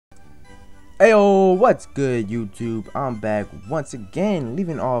Ayo, what's good, YouTube? I'm back once again,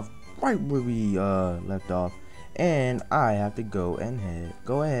 leaving off right where we left off, and I have to go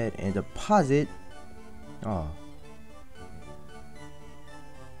ahead and deposit. Oh,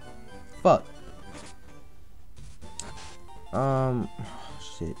 fuck.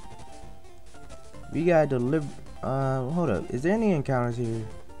 Shit. We gotta deliver. Hold up. Is there any encounters here?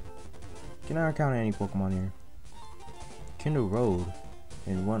 Can I encounter any Pokemon here? Kanto Road.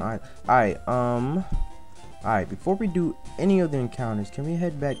 In one eye. Alright, before we do any of the encounters, can we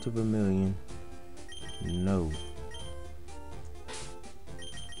head back to Vermilion? No.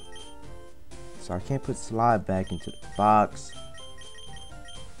 So I can't put Slide back into the box.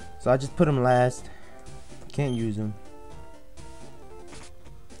 So I just put him last. Can't use him.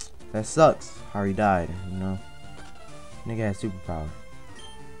 That sucks. How he died, you know. Nigga has superpower.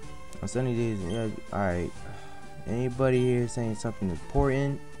 On sunny days, yeah, alright. Anybody here saying something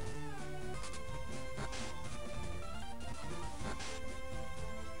important?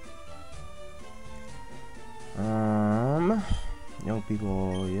 Young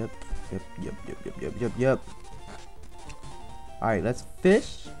people, yep. Alright, let's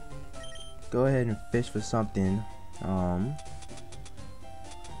fish. Go ahead and fish for something. Not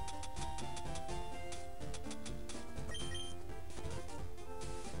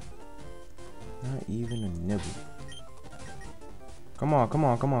even a nibble. Come on.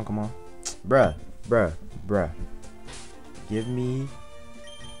 Bruh. Give me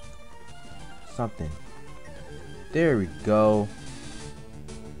something. There we go.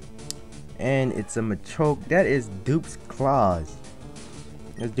 And it's a Machoke. That is Dupe's Claws.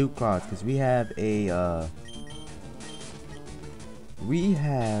 That's Dupe Claws, because we have a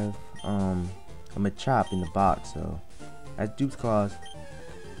Machop in the box, so that's Dupe's Claws.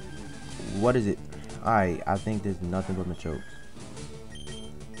 What is it? Alright, I think there's nothing but Machoke.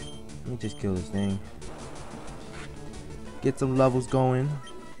 Let me just kill this thing. Get some levels going.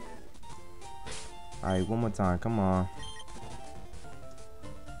 Alright, one more time. Come on.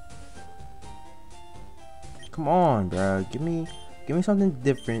 Come on, bro. Give me something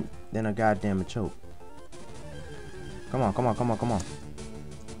different than a goddamn Machoke. Come on.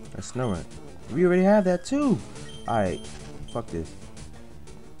 That's Snow Run. We already have that too. Alright. Fuck this.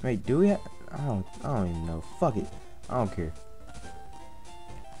 Wait, do we? I don't even know. Fuck it. I don't care.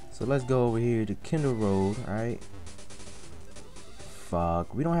 So let's go over here to Kanto Road. Alright.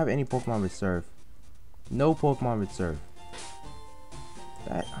 Fuck. We don't have any Pokemon with Surf. No Pokemon with Surf.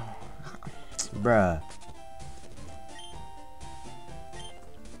 That. Bruh.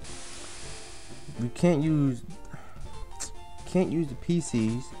 We can't use the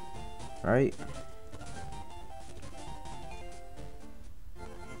PCs, right?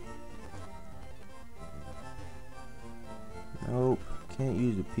 Nope, can't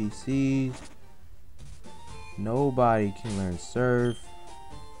use the PCs. Nobody can learn Surf.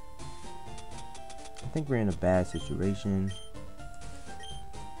 I think we're in a bad situation.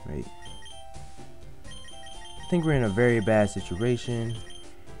 Wait. I think we're in a very bad situation.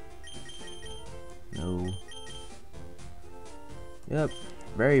 No. Yep,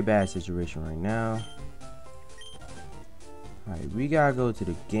 very bad situation right now. Alright, we gotta go to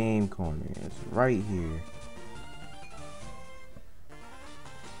the game corner. It's right here.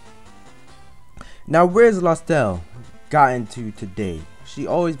 Now, where's Lostel gotten to today? She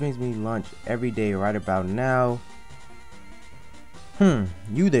always brings me lunch every day right about now.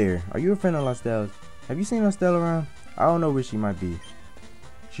 You there? Are you a friend of Lostel's? Have you seen Lostel around? I don't know where she might be.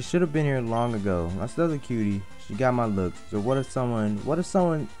 She should have been here long ago. Lostel's a cutie. She got my looks. So what if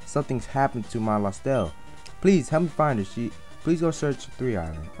something's happened to my Lostel? Please help me find her. Please go search 3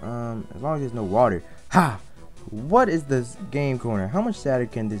 Island. As long as there's no water. Ha! What is this game corner? How much sadder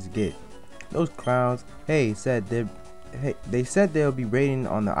can this get? Those clowns. They said they'll be raiding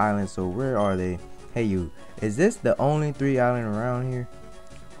on the island. So where are they? Hey you. Is this the only 3 Island around here?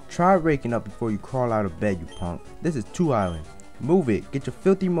 Try waking up before you crawl out of bed, you punk. This is 2 Island. Move it. Get your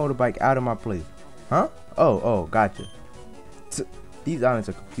filthy motorbike out of my place. Huh? Oh, gotcha. These islands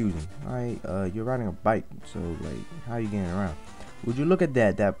are confusing. Alright, you're riding a bike, so like, how are you getting around? Would you look at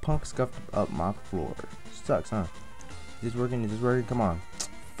that? That punk scuffed up my floor. Sucks, huh? Is this working? Come on.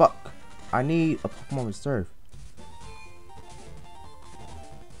 Fuck. I need a Pokemon with Surf.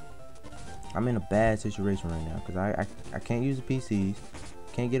 I'm in a bad situation right now because I can't use the PCs.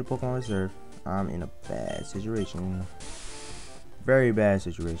 Can't get a Pokemon with Surf. I'm in a bad situation. Very bad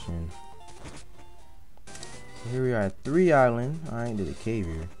situation. So here we are at 3 Island. I ain't did a cave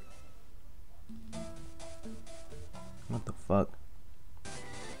here. What the fuck?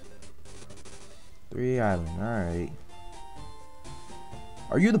 3 Island. Alright.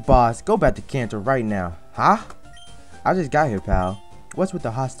 Are you the boss? Go back to Kanto right now. Huh? I just got here, pal. What's with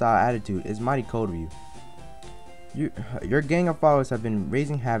the hostile attitude? It's mighty cold of you. Your gang of followers have been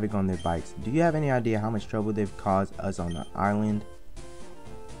raising havoc on their bikes. Do you have any idea how much trouble they've caused us on the island?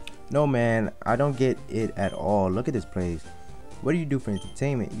 No, man. I don't get it at all. Look at this place. What do you do for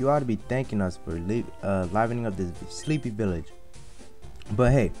entertainment? You ought to be thanking us for livening up this sleepy village.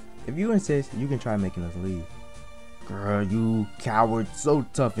 But hey, if you insist, you can try making us leave. Girl, you coward, so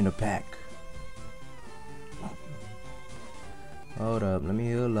tough in the pack. Hold up, let me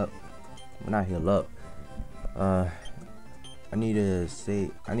heal up. Well, not heal up. I need to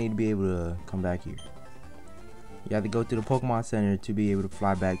be able to come back here. You have to go to the Pokemon Center to be able to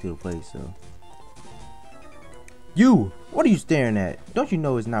fly back to the place, so. You! What are you staring at? Don't you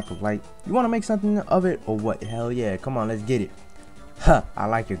know it's not polite? You want to make something of it or what? Hell yeah, come on, let's get it. Huh, I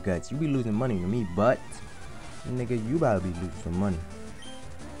like your guts. You be losing money to me, but nigga, you about to be losing some money.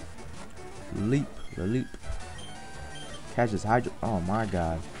 Leap. Catch this hydro. Oh my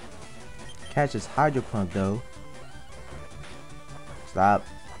god. Catch this hydro pump though. Stop.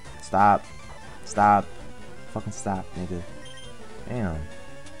 Fucking stop, nigga. Damn.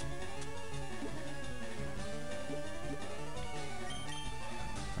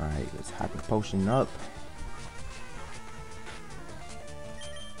 Alright, let's hyper potion up.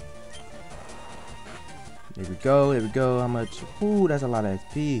 There we go. How much? Ooh, that's a lot of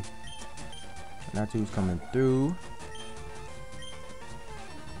XP. Natu's coming through.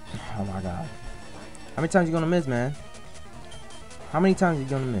 Oh my god. How many times you gonna miss, man? How many times you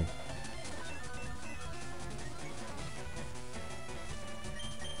gonna miss?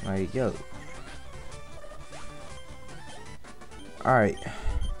 Like, yo. Alright.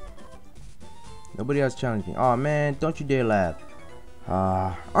 Nobody else challenged me. Oh man, don't you dare laugh.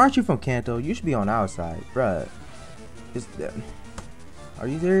 Aren't you from Kanto? You should be on our side, bruh. Are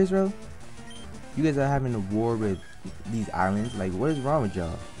you serious, bro? You guys are having a war with these islands? Like, what is wrong with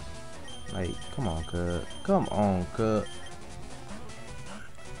y'all? Like, come on, cuz. Come on, cuz.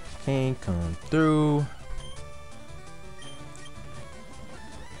 Can't come through.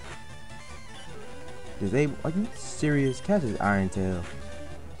 Disable. Are you serious? Catch his Iron Tail.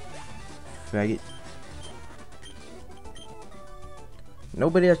 Faggot.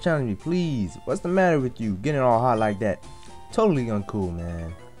 Nobody else challenged me, please. What's the matter with you? Getting all hot like that? Totally uncool,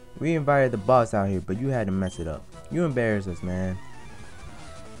 man. We invited the boss out here, but you had to mess it up. You embarrassed us, man.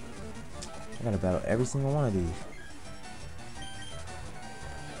 I gotta battle every single one of these.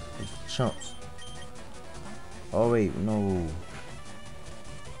 These chumps. Oh wait, no.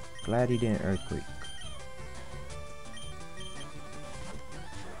 Glad he didn't earthquake.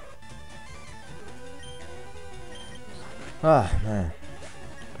 Ah, man.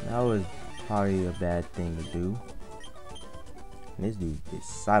 That was probably a bad thing to do. And this dude is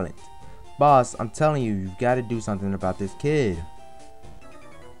silent. Boss, I'm telling you, you've got to do something about this kid.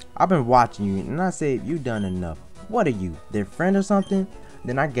 I've been watching you, and I say you've done enough. What are you, their friend or something?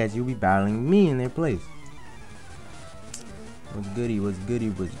 Then I guess you'll be battling me in their place. What's goody?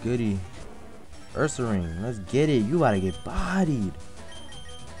 Ursaring, let's get it. You gotta get bodied.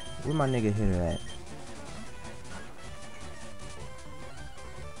 Where my nigga hitter at?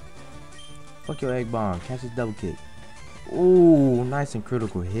 Fuck your egg bomb. Catch his double kick. Ooh, nice and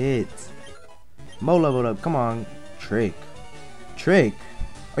critical hits. Mo leveled up. Come on, Trick.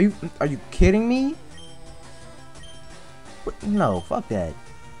 Are you kidding me? What? No, fuck that.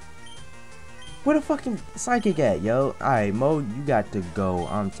 Where the fucking psychic at, yo? Alright, Mo, you got to go.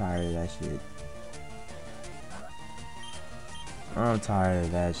 I'm tired of that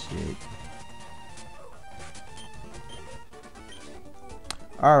shit.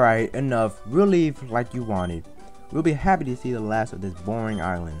 Alright, enough. We'll leave like you wanted. We'll be happy to see the last of this boring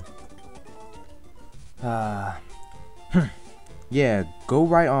island. Yeah, go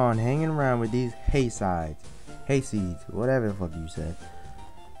right on hanging around with these hayseeds, whatever the fuck you said.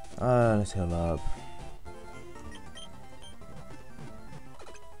 Let's heal up.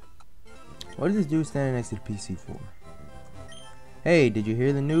 What is this dude standing next to the PC for? Hey, did you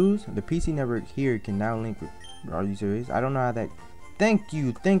hear the news? The PC network here can now link with... Are you serious? I don't know how that... Thank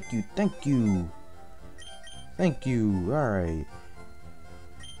you. Alright.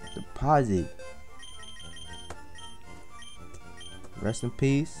 Deposit. Rest in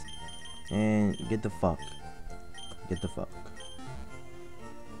peace. And get the fuck.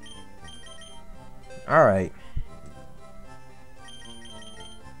 Alright.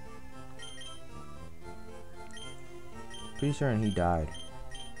 Pretty sure he died.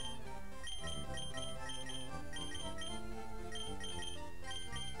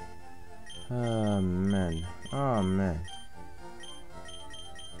 Oh man.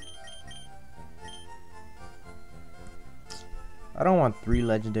 I don't want 3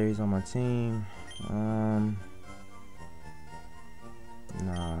 legendaries on my team.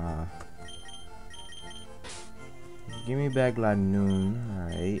 Nah. Give me back like noon.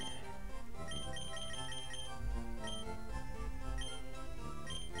 Alright.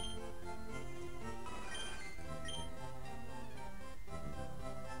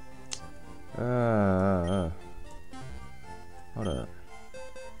 Hold up.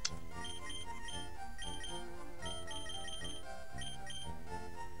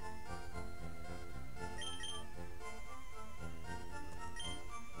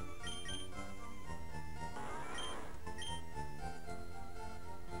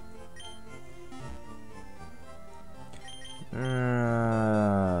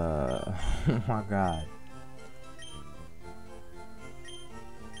 Oh my god.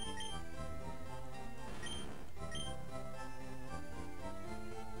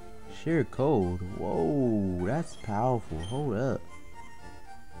 Sheer cold. Whoa, that's powerful. Hold up.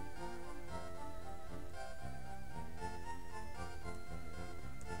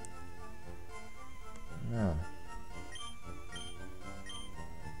 Yeah.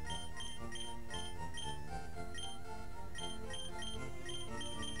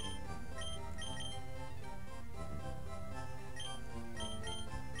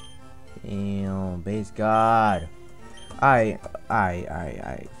 Damn, base god. Alright.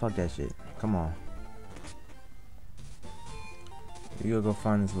 Fuck that shit. Come on. You gotta go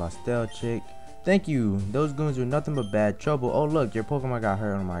find this Lostel chick. Thank you. Those goons were nothing but bad trouble. Oh look, your Pokemon got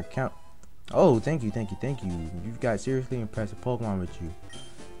hurt on my account. Oh, thank you. You've got seriously impressive Pokemon with you.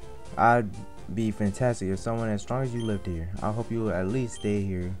 I'd be fantastic if someone as strong as you lived here. I hope you will at least stay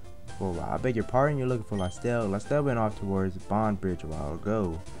here for a while. I beg your pardon, you're looking for Lostel. Lostel went off towards Bond Bridge a while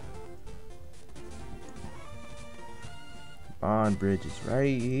ago. Bond Bridge is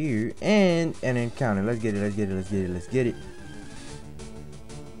right here. And an encounter. Let's get it.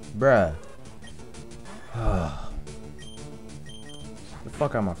 Bruh. The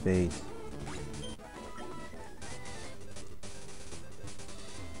fuck out of my face.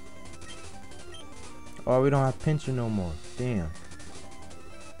 Oh, we don't have Pinscher no more. Damn.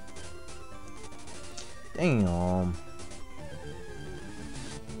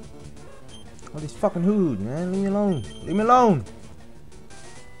 All these fucking hoods, man. Leave me alone.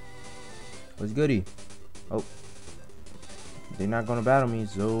 What's goody? Oh. They're not gonna battle me,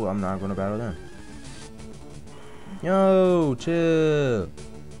 so I'm not gonna battle them. Yo, chill.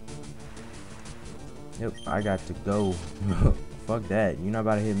 Yep, I got to go. Fuck that. You're not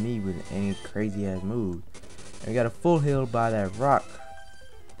about to hit me with any crazy ass move. I got a full heal by that rock.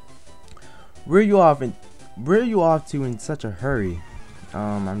 Where you off to in such a hurry?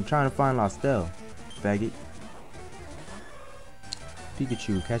 I'm trying to find Lostel, faggot.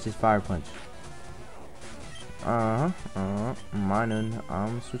 Pikachu, catch his fire punch. Mine.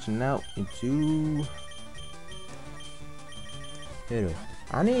 I'm switching out into hitter.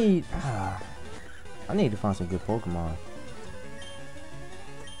 I need to find some good Pokemon.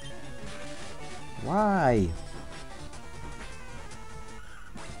 Why?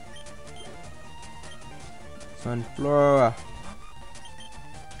 Sunflora.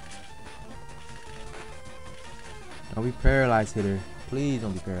 Don't be paralyzed, hitter. Please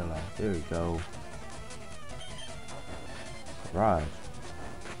don't be paralyzed. There we go. Garage.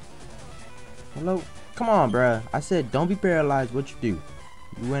 Hello? Come on, bruh. I said don't be paralyzed. What you do?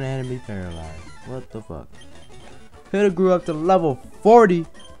 You went ahead and be paralyzed. What the fuck? Hitter grew up to level 40.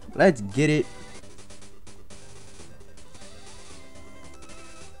 Let's get it.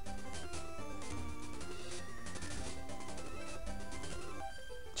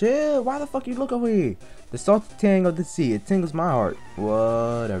 Chill. Why the fuck you look over here? The salty tang of the sea. It tingles my heart.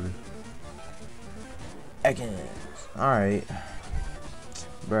 Whatever. Ekans. Alright.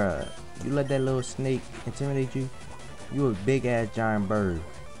 Bruh. You let that little snake intimidate you? You a big ass giant bird.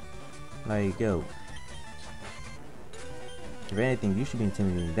 Like, yo. If anything, you should be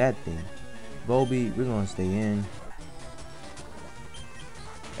intimidating that thing. Volby, we're gonna stay in.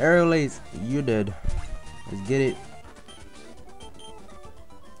 Aerial Ace, you're dead. Let's get it.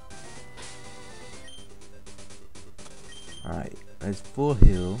 Alright, let's full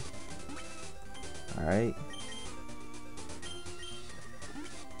heal. Alright.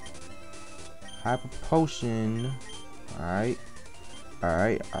 Hyper potion. Alright.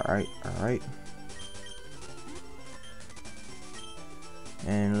 Alright.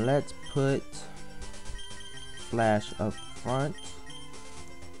 And let's put Flash up front.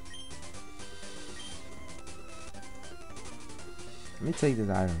 Let me take this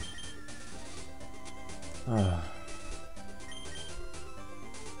item.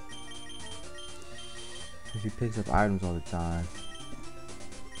 If he picks up items all the time.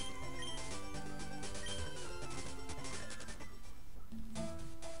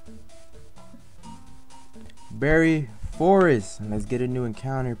 Berry Forest. Let's get a new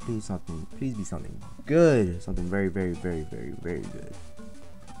encounter. Please something. Please be something good. Something very, very, very, very, very good.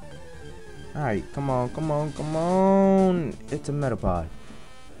 Alright, come on, come on, come on. It's a Metapod.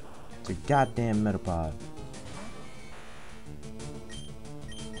 It's a goddamn Metapod.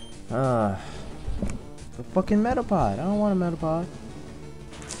 The fucking Metapod. I don't want a Metapod.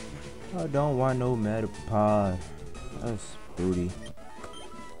 I don't want no Metapod. That's booty.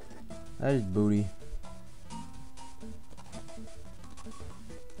 That is booty.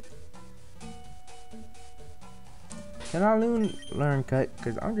 Can I learn cut?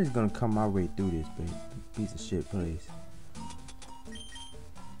 Cause I'm just gonna come my way through this piece of shit place.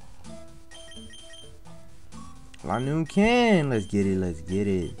 Lanoon can. Let's get it. Let's get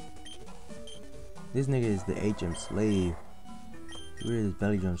it. This nigga is the HM slave. Where's this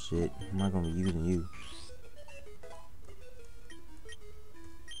belly jump shit? I'm not gonna be using you.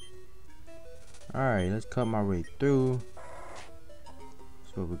 Alright, let's cut my way through.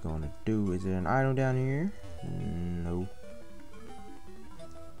 That's what we're gonna do. Is there an item down here? No.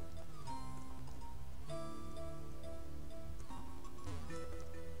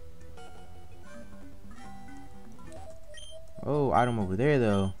 Oh, item over there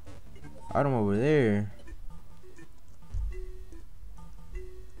though. Item over there.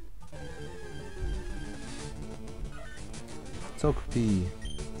 Togepi.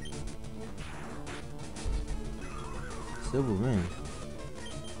 Silver ring.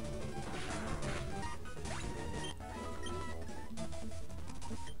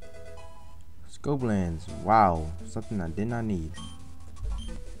 Scope lens. Wow, something I did not need.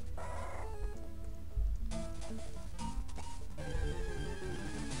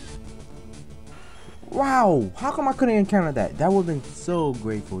 Wow, how come I couldn't encounter that? That would have been so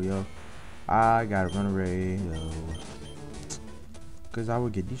grateful, yo. I gotta run away, yo. Cause I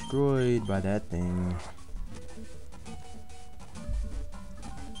would get destroyed by that thing.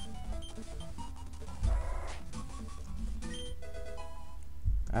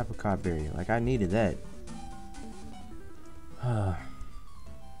 Apricot berry, like I needed that.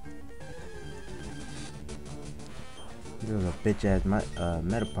 There's a bitch ass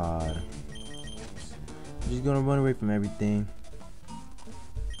Metapod. Just gonna run away from everything.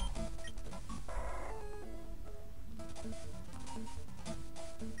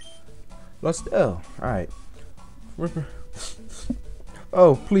 Lost L. Alright.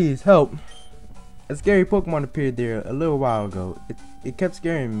 Oh, please help. A scary Pokemon appeared there a little while ago. It kept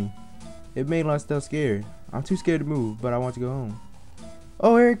scaring me. It made Lostel scared. I'm too scared to move, but I want to go home.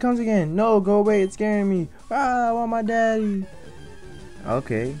 Oh, here it comes again. No, go away. It's scaring me. Ah, I want my daddy.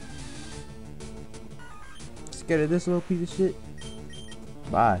 Okay. Scared of this little piece of shit?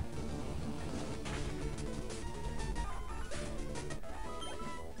 Bye.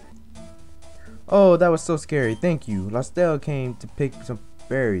 Oh, that was so scary. Thank you. Lostel came to pick some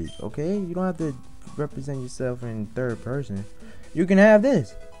berries. Okay? You don't have to represent yourself in third person. You can have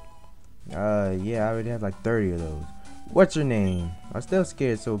this. Yeah, I already have like 30 of those. What's your name? I'm still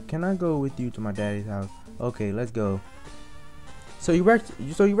scared, so can I go with you to my daddy's house? Okay, let's go. So you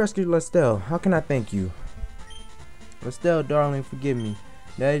rescued Lostel. How can I thank you? Lostel, darling, forgive me.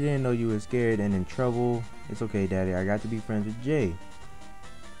 Daddy didn't know you were scared and in trouble. It's okay, Daddy. I got to be friends with Jay.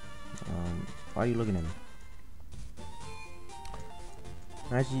 Why are you looking at me?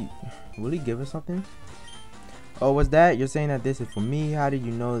 Actually, will he give us something? Oh, what's that? You're saying that this is for me? How did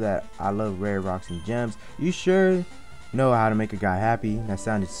you know that I love rare rocks and gems? You sure know how to make a guy happy? That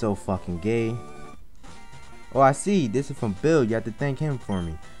sounded so fucking gay. Oh, I see. This is from Bill. You have to thank him for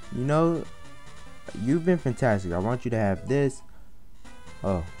me. You know, you've been fantastic. I want you to have this.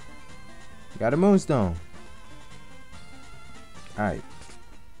 Oh, got a moonstone. Alright.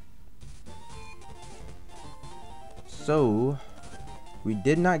 So, we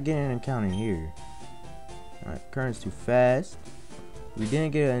did not get an encounter here. Alright, current's too fast. We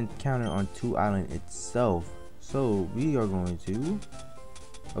didn't get an encounter on 2 Island itself. So, we are going to,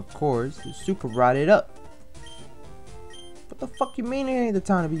 of course, super ride it up. What the fuck you mean it ain't the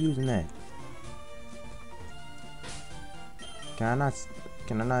time to be using that? Can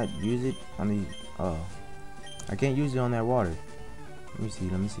I not use it on the, oh. I can't use it on that water. Let me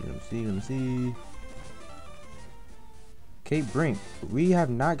see. Cape Brink. We have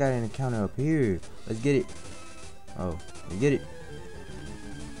not got an encounter up here. Let's get it. Oh, let's get it.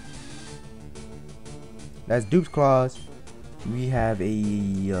 That's Dupe's Claws. We have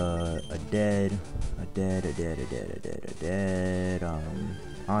a dead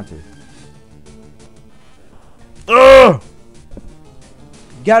Haunter. Ugh!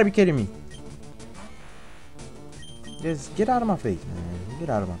 You gotta be kidding me. Just get out of my face, man. Get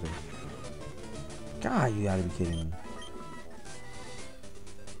out of my face. God, you gotta be kidding me.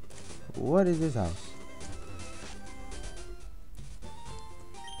 What is this house?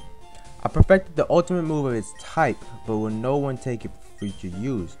 I perfected the ultimate move of its type, but will no one take it for future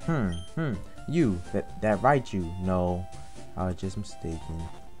use? You, that right you. No, I was just mistaken.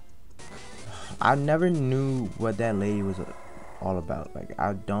 I never knew what that lady was all about. Like,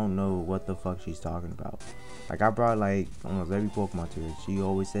 I don't know what the fuck she's talking about. Like, I brought like almost every Pokemon to her. She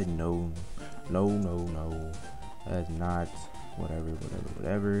always said no, no, no, no. That's not,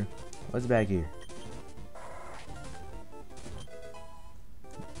 whatever. What's back here?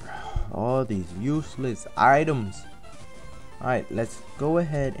 All these useless items. Alright, let's go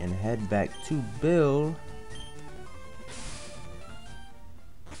ahead and head back to Bill.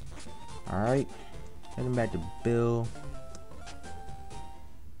 Alright, heading back to Bill.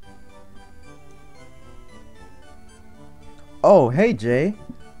 Oh, hey Jay.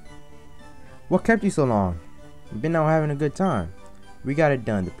 What kept you so long? Been out having a good time. We got it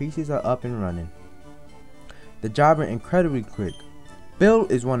done. The pieces are up and running. The job went incredibly quick. Bill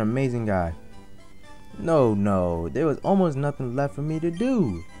is one amazing guy. No, there was almost nothing left for me to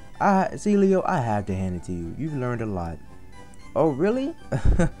do. See, Leo, I have to hand it to you. You've learned a lot. Oh, really?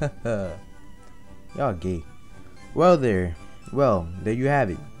 Y'all gay. Well, there you have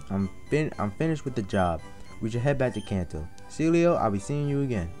it. I'm finished with the job. We should head back to Kanto. See, Leo, I'll be seeing you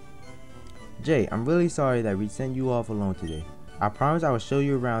again. Jay, I'm really sorry that we sent you off alone today. I promise I will show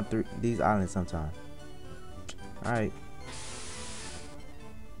you around these islands sometime. Alright.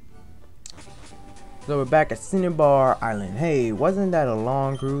 So we're back at Cinnabar Island. Hey, wasn't that a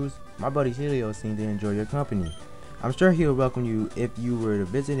long cruise? My buddy Helio seemed to enjoy your company. I'm sure he'll welcome you if you were to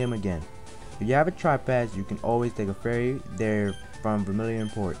visit him again. If you have a tri-pass, you can always take a ferry there from Vermilion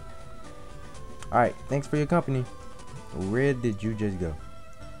Port. Alright, thanks for your company. Where did you just go?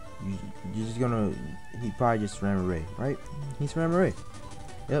 You're just gonna... He probably just swam away, right? He swam away.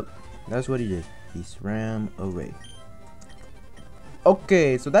 Yep, that's what he did. He swam away.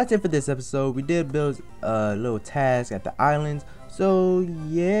 Okay, so that's it for this episode. We did build a little task at the islands. So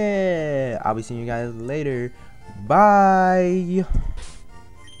yeah, I'll be seeing you guys later. Bye.